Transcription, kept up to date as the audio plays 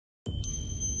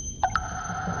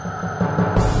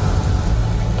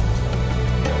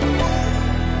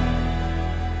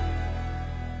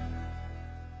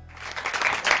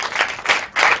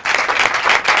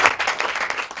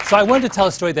So I wanted to tell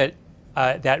a story that,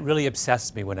 that really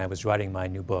obsessed me when I was writing my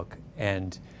new book.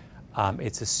 And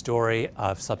it's a story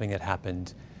of something that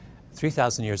happened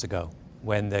 3,000 years ago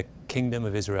when the kingdom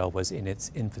of Israel was in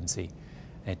its infancy.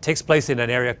 And it takes place in an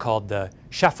area called the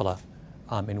Shephelah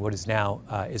in what is now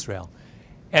Israel.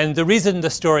 And the reason the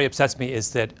story obsessed me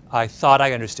is that I thought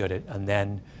I understood it, and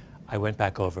then I went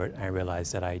back over it and I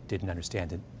realized that I didn't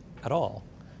understand it at all.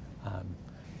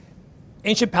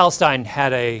 Ancient Palestine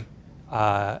had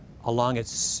along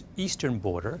its eastern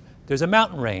border, there's a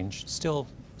mountain range, still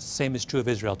same is true of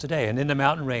Israel today. And in the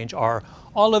mountain range are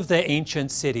all of the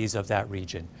ancient cities of that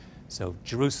region. So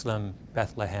Jerusalem,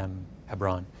 Bethlehem,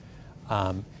 Hebron.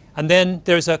 And then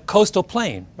there's a coastal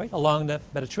plain right along the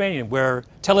Mediterranean where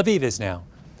Tel Aviv is now.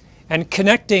 And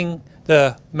connecting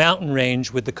the mountain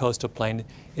range with the coastal plain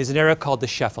is an area called the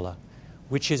Shephelah,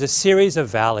 which is a series of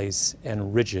valleys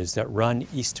and ridges that run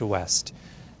east to west.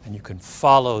 And you can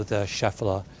follow the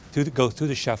Shephelah, go through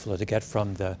the Shephelah to get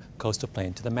from the coastal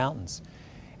plain to the mountains.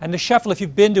 And the Shephelah, if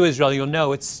you've been to Israel, you'll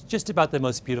know it's just about the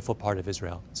most beautiful part of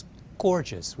Israel. It's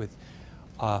gorgeous with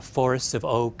forests of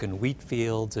oak and wheat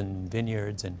fields and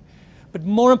vineyards. But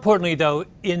more importantly, though,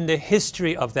 in the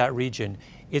history of that region,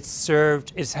 it's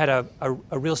had a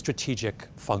real strategic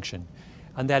function.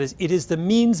 And that is, it is the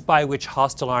means by which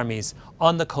hostile armies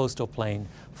on the coastal plain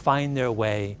find their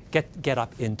way, get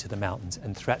up into the mountains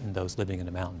and threaten those living in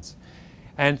the mountains.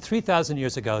 And 3,000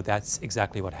 years ago, that's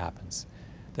exactly what happens.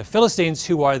 The Philistines,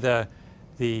 who are the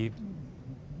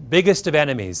biggest of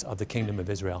enemies of the kingdom of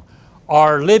Israel,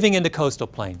 are living in the coastal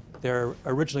plain. They're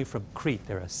originally from Crete.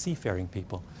 They're a seafaring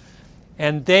people.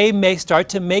 And they may start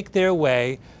to make their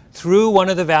way through one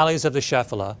of the valleys of the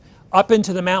Shephelah up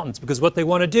into the mountains, because what they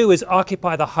want to do is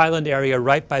occupy the highland area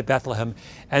right by Bethlehem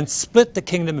and split the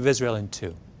kingdom of Israel in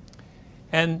two.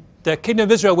 And the kingdom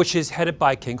of Israel, which is headed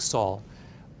by King Saul,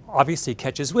 obviously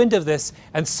catches wind of this,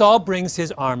 and Saul brings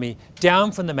his army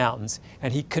down from the mountains,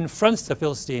 and he confronts the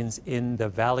Philistines in the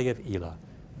valley of Elah,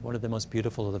 one of the most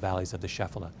beautiful of the valleys of the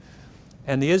Shephelah.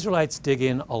 And the Israelites dig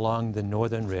in along the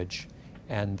northern ridge,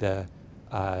 and the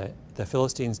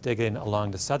Philistines dig in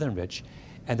along the southern ridge,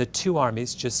 and the two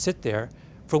armies just sit there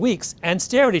for weeks and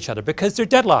stare at each other because they're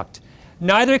deadlocked.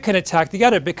 Neither can attack the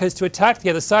other, because to attack the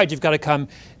other side, you've got to come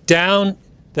down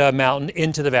the mountain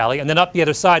into the valley and then up the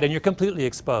other side, and you're completely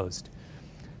exposed.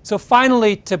 So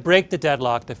finally, to break the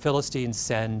deadlock, the Philistines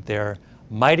send their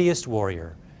mightiest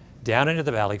warrior down into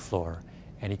the valley floor,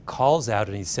 and he calls out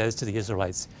and he says to the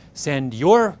Israelites, "Send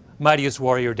your mightiest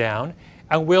warrior down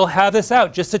and we'll have this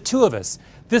out, just the two of us."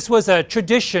 This was a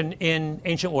tradition in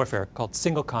ancient warfare called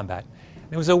single combat.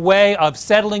 It was a way of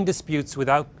settling disputes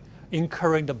without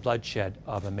incurring the bloodshed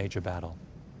of a major battle.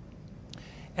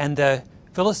 And the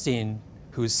Philistine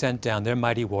who's sent down, their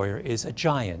mighty warrior, is a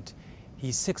giant.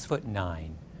 He's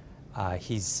 6'9".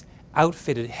 He's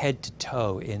outfitted head to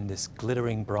toe in this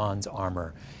glittering bronze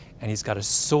armor. And he's got a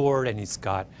sword, and he's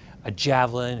got a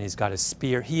javelin, and he's got a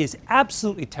spear. He is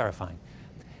absolutely terrifying.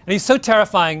 And he's so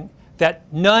terrifying that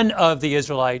none of the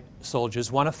Israelite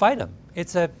soldiers want to fight him.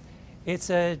 It's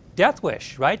a death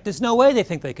wish, right? There's no way they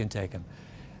think they can take him.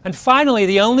 And finally,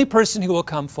 the only person who will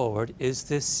come forward is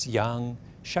this young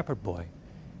shepherd boy.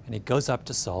 And he goes up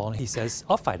to Saul and he says,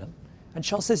 "I'll fight him." And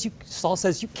Saul says,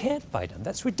 "You can't fight him.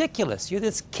 That's ridiculous. You're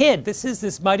this kid. This is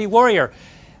this mighty warrior."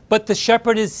 But the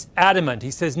shepherd is adamant.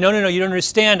 He says, "No, you don't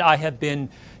understand. I have been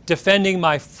defending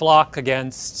my flock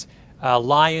against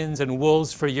lions and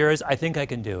wolves for years. I think I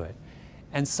can do it."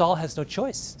 And Saul has no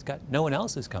choice. He's got no one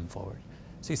else who's come forward.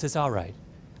 So he says, "All right."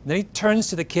 And then he turns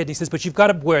to the kid and he says, "But you've got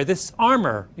to wear this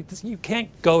armor. You can't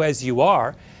go as you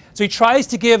are." So he tries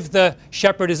to give the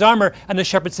shepherd his armor, and the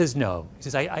shepherd says no. He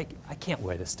says, I can't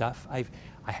wear this stuff.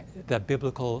 The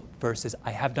biblical verse is,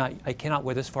 I cannot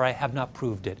wear this, for I have not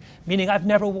proved it. Meaning, I've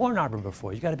never worn armor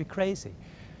before. You've got to be crazy.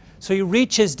 So he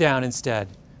reaches down instead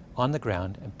on the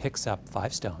ground and picks up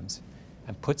 5 stones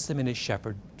and puts them in his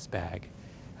shepherd's bag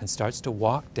and starts to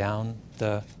walk down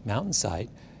the mountainside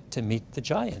to meet the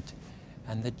giant.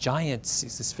 And the giant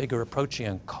sees this figure approaching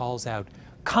and calls out,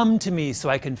 "Come to me so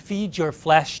I can feed your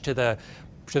flesh to the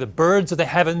birds of the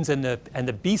heavens and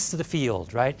the beasts of the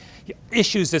field," right? He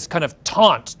issues this kind of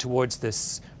taunt towards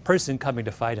this person coming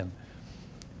to fight him.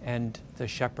 And the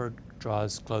shepherd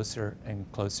draws closer and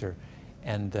closer,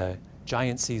 and the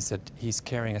giant sees that he's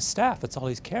carrying a staff. That's all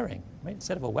he's carrying, right?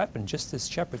 Instead of a weapon, just this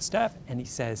shepherd's staff. And he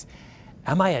says,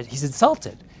 he's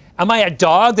insulted. "Am I a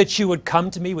dog that you would come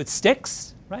to me with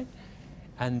sticks?" Right?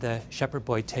 And the shepherd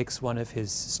boy takes one of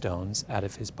his stones out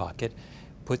of his pocket,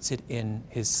 puts it in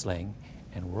his sling,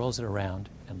 and whirls it around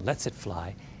and lets it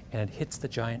fly, and it hits the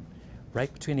giant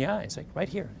right between the eyes, like right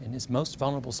here, in his most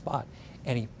vulnerable spot.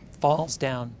 And he falls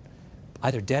down,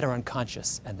 either dead or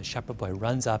unconscious, and the shepherd boy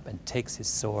runs up and takes his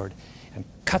sword and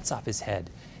cuts off his head.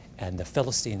 And the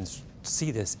Philistines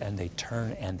see this, and they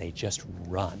turn and they just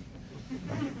run.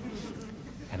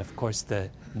 And of course, the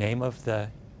name of the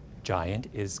giant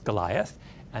is Goliath,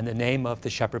 and the name of the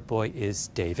shepherd boy is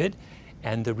David.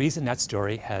 And the reason that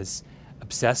story has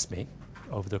obsessed me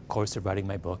over the course of writing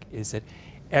my book is that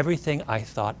everything I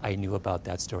thought I knew about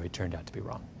that story turned out to be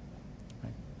wrong.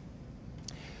 Right?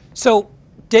 So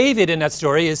David in that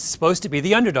story is supposed to be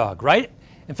the underdog, right?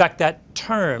 In fact, that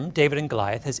term, David and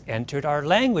Goliath, has entered our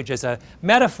language as a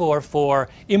metaphor for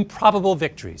improbable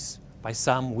victories by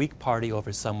some weak party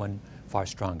over someone far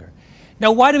stronger.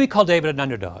 Now, why do we call David an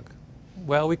underdog?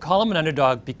 Well, we call him an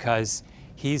underdog because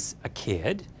he's a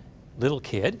kid, little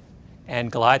kid,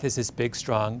 and Goliath is this big,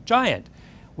 strong giant.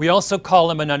 We also call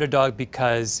him an underdog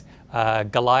because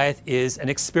Goliath is an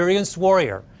experienced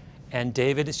warrior, and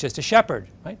David is just a shepherd,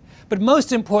 right? But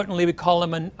most importantly, we call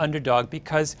him an underdog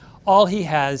because all he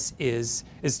has is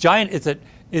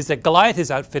that Goliath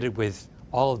is outfitted with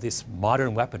all of this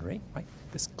modern weaponry, right?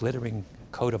 This glittering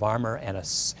coat of armor and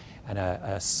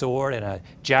a sword and a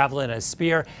javelin and a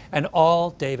spear, and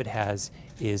all David has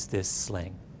is this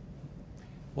sling.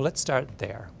 Well, let's start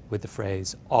there with the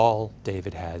phrase, all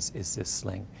David has is this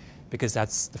sling, because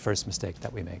that's the first mistake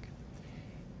that we make.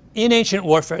 In ancient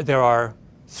warfare, there are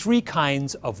three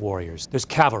kinds of warriors. There's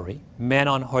cavalry, men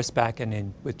on horseback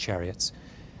and with chariots.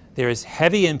 There is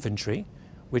heavy infantry,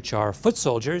 which are foot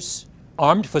soldiers,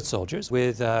 armed foot soldiers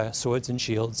with swords and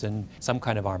shields and some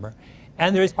kind of armor.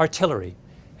 And there is artillery.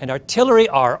 And artillery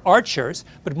are archers,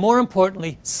 but more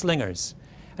importantly, slingers.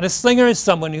 And a slinger is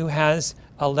someone who has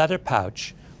a leather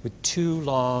pouch with two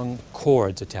long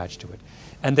cords attached to it.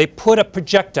 And they put a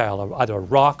projectile, either a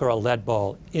rock or a lead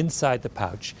ball, inside the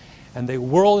pouch. And they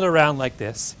whirl it around like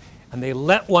this. And they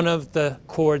let one of the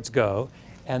cords go.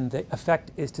 And the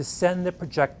effect is to send the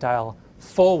projectile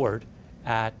forward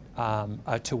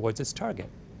towards its target.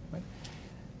 Right?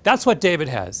 That's what David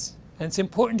has. And it's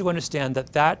important to understand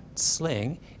that that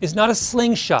sling is not a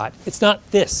slingshot. It's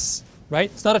not this, right?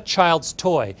 It's not a child's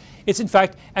toy. It's, in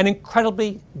fact, an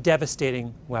incredibly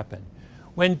devastating weapon.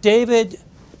 When David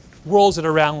whirls it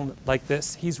around like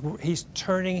this, he's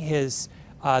turning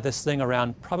the sling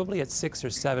around probably at 6 or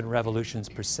 7 revolutions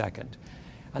per second.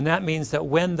 And that means that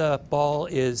when the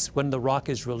rock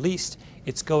is released,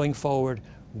 it's going forward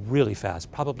really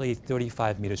fast, probably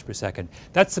 35 meters per second.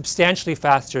 That's substantially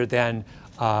faster than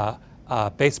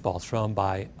baseball thrown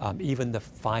by even the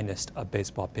finest of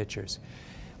baseball pitchers.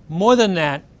 More than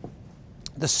that,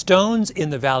 the stones in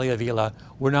the Valley of Elah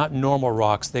were not normal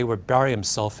rocks. They were barium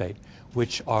sulfate,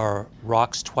 which are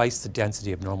rocks twice the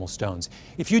density of normal stones.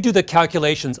 If you do the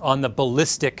calculations on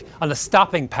the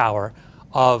stopping power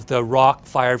of the rock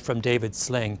fired from David's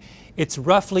sling, it's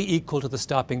roughly equal to the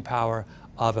stopping power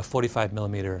of a 45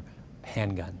 millimeter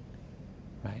handgun,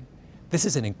 right? This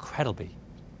is an incredibly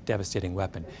devastating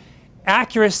weapon.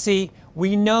 Accuracy,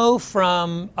 we know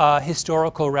from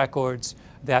historical records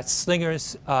that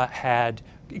slingers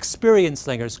experienced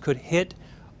slingers could hit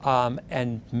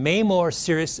and maim or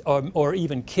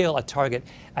even kill a target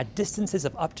at distances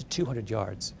of up to 200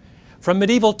 yards. From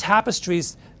medieval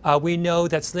tapestries, we know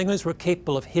that slingers were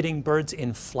capable of hitting birds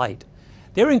in flight.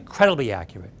 They're incredibly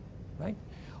accurate, right?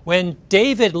 When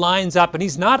David lines up, and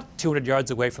he's not 200 yards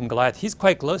away from Goliath, he's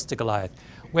quite close to Goliath.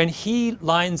 When he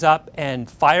lines up and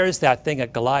fires that thing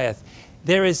at Goliath,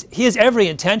 he has every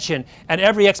intention and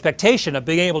every expectation of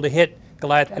being able to hit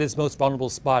Goliath at his most vulnerable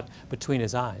spot between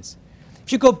his eyes.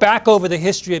 If you go back over the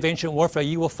history of ancient warfare,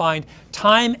 you will find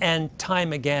time and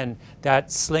time again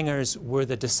that slingers were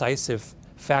the decisive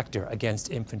factor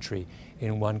against infantry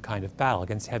in one kind of battle,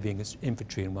 against heavy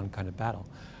infantry in one kind of battle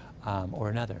or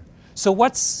another. So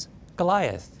what's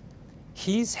Goliath?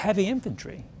 He's heavy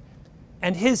infantry.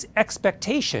 And his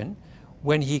expectation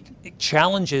when he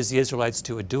challenges the Israelites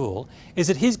to a duel is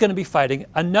that he's going to be fighting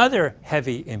another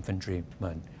heavy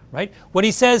infantryman, right? When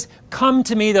he says, "Come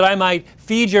to me that I might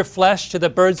feed your flesh to the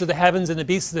birds of the heavens and the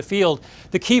beasts of the field,"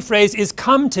 the key phrase is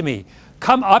 "come to me."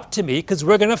 Come up to me, because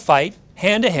we're going to fight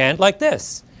hand to hand like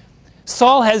this.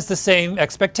 Saul has the same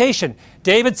expectation.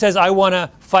 David says, "I want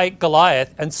to fight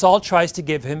Goliath," and Saul tries to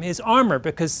give him his armor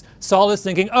because Saul is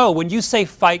thinking, oh, when you say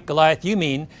fight Goliath, you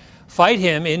mean fight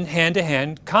him in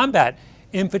hand-to-hand combat,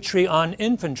 infantry on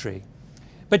infantry.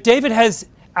 But David has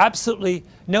absolutely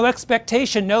no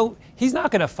expectation. No, he's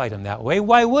not going to fight him that way.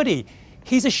 Why would he?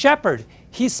 He's a shepherd.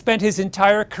 He's spent his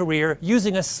entire career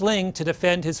using a sling to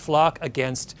defend his flock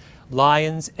against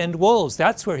lions and wolves.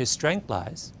 That's where his strength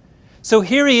lies. So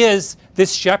here he is,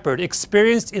 this shepherd,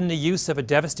 experienced in the use of a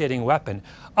devastating weapon,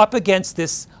 up against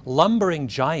this lumbering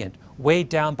giant weighed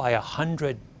down by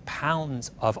 100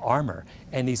 pounds of armor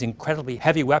and these incredibly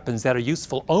heavy weapons that are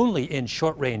useful only in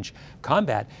short-range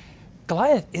combat.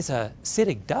 Goliath is a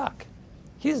sitting duck.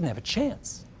 He doesn't have a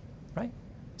chance, right?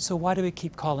 So why do we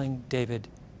keep calling David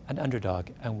an underdog,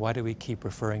 and why do we keep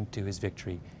referring to his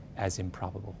victory as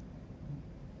improbable?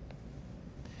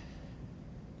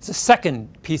 It's a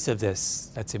second piece of this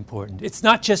that's important. It's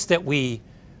not just that we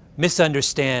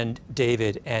misunderstand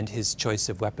David and his choice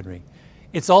of weaponry.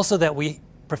 It's also that we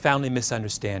profoundly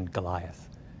misunderstand Goliath.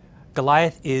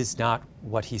 Goliath is not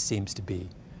what he seems to be.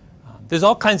 There's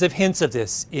all kinds of hints of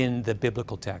this in the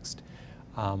biblical text.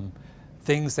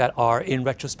 Things that are, in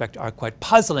retrospect, are quite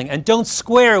puzzling and don't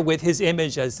square with his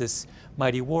image as this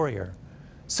mighty warrior.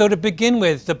 So to begin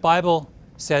with, the Bible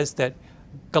says that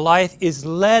Goliath is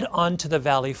led onto the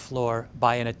valley floor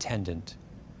by an attendant.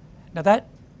 Now that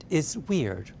is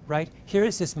weird, right? Here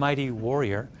is this mighty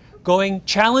warrior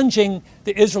challenging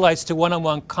the Israelites to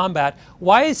one-on-one combat.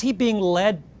 Why is he being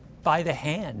led by the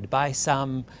hand by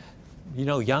some,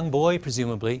 young boy,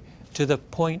 presumably, to the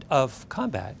point of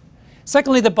combat?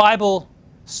 Secondly, the Bible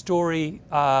story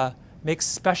makes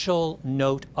special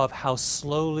note of how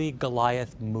slowly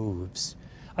Goliath moves.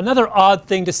 Another odd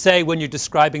thing to say when you're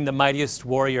describing the mightiest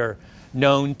warrior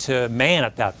known to man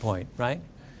at that point, right?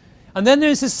 And then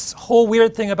there's this whole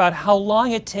weird thing about how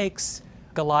long it takes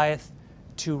Goliath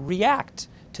to react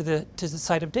to the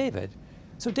sight of David.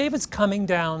 So David's coming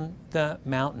down the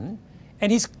mountain,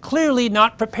 and he's clearly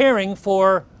not preparing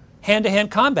for hand-to-hand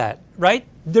combat, right?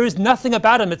 There is nothing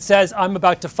about him that says, I'm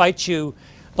about to fight you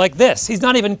like this. He's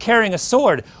not even carrying a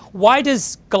sword. Why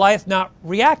does Goliath not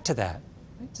react to that?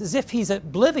 It's as if he's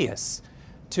oblivious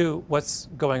to what's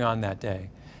going on that day.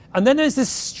 And then there's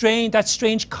that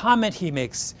strange comment he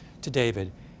makes to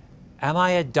David. Am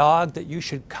I a dog that you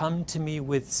should come to me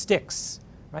with sticks?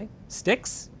 Right?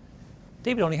 Sticks?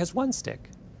 David only has one stick.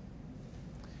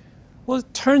 Well,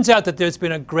 it turns out that there's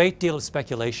been a great deal of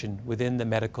speculation within the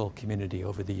medical community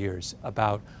over the years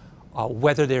about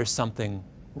whether there's something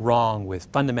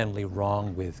fundamentally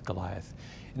wrong with Goliath,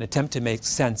 an attempt to make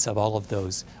sense of all of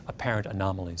those apparent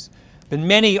anomalies. There have been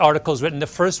many articles written. The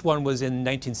first one was in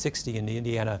 1960 in the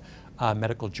Indiana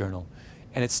Medical Journal,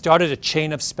 and it started a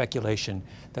chain of speculation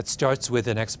that starts with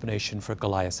an explanation for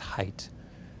Goliath's height.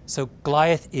 So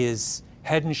Goliath is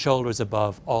head and shoulders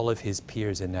above all of his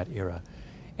peers in that era.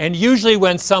 And usually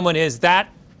when someone is that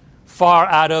far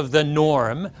out of the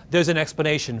norm, there's an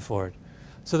explanation for it.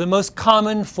 So the most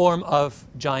common form of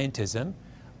giantism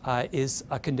is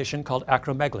a condition called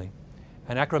acromegaly.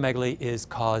 And acromegaly is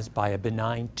caused by a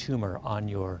benign tumor on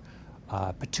your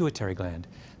pituitary gland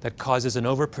that causes an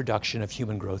overproduction of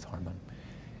human growth hormone.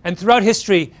 And throughout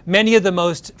history, many of the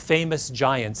most famous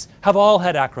giants have all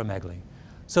had acromegaly.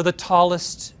 So the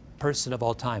tallest person of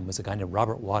all time was a guy named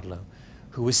Robert Wadlow,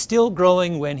 who was still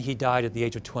growing when he died at the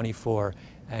age of 24,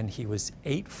 and he was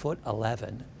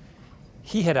 8'11".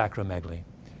 He had acromegaly.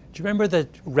 Do you remember the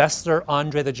wrestler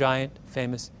Andre the Giant,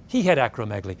 famous? He had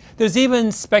acromegaly. There's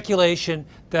even speculation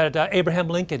that Abraham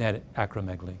Lincoln had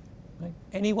acromegaly. Right?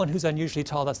 Anyone who's unusually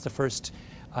tall, that's the first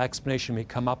explanation we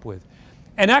come up with.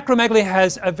 And acromegaly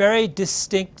has a very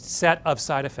distinct set of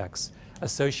side effects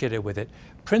associated with it,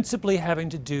 principally having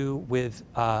to do with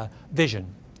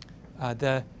vision.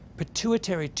 The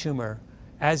pituitary tumor,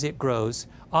 as it grows,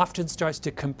 often starts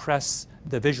to compress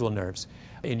the visual nerves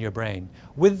in your brain,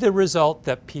 with the result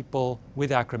that people with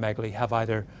acromegaly have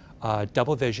either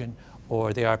double vision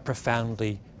or they are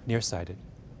profoundly nearsighted.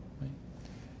 Right?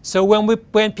 So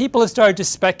when people have started to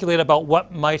speculate about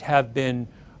what might have been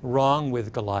wrong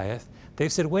with Goliath,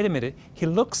 they've said, wait a minute, he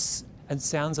looks and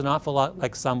sounds an awful lot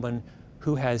like someone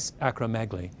who has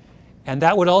acromegaly. And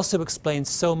that would also explain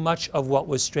so much of what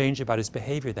was strange about his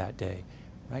behavior that day.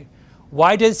 Right?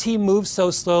 Why does he move so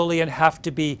slowly and have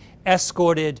to be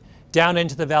escorted down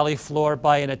into the valley floor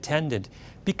by an attendant?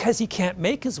 Because he can't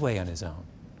make his way on his own.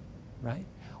 Right?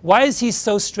 Why is he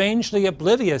so strangely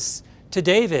oblivious to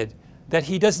David that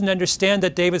he doesn't understand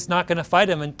that David's not going to fight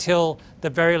him until the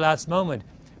very last moment?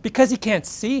 Because he can't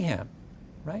see him.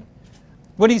 Right?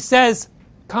 When he says,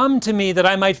 come to me that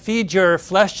I might feed your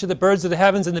flesh to the birds of the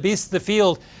heavens and the beasts of the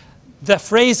field, the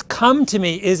phrase come to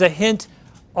me is a hint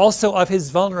also of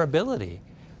his vulnerability.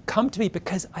 Come to me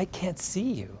because I can't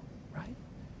see you, right?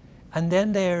 And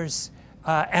then there's,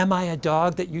 am I a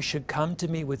dog that you should come to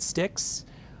me with sticks?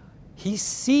 He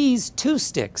sees 2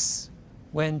 sticks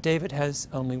when David has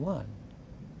only 1.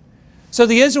 So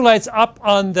the Israelites up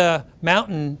on the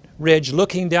mountain ridge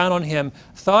looking down on him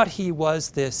thought he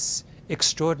was this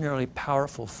extraordinarily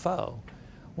powerful foe.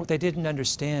 What they didn't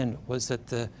understand was that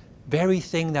the very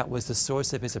thing that was the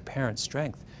source of his apparent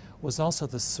strength was also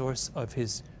the source of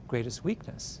his greatest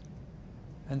weakness.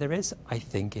 And there is, I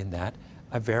think, in that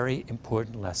a very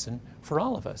important lesson for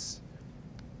all of us.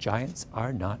 Giants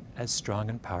are not as strong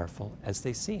and powerful as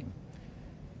they seem.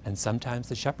 And sometimes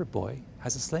the shepherd boy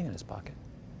has a sling in his pocket.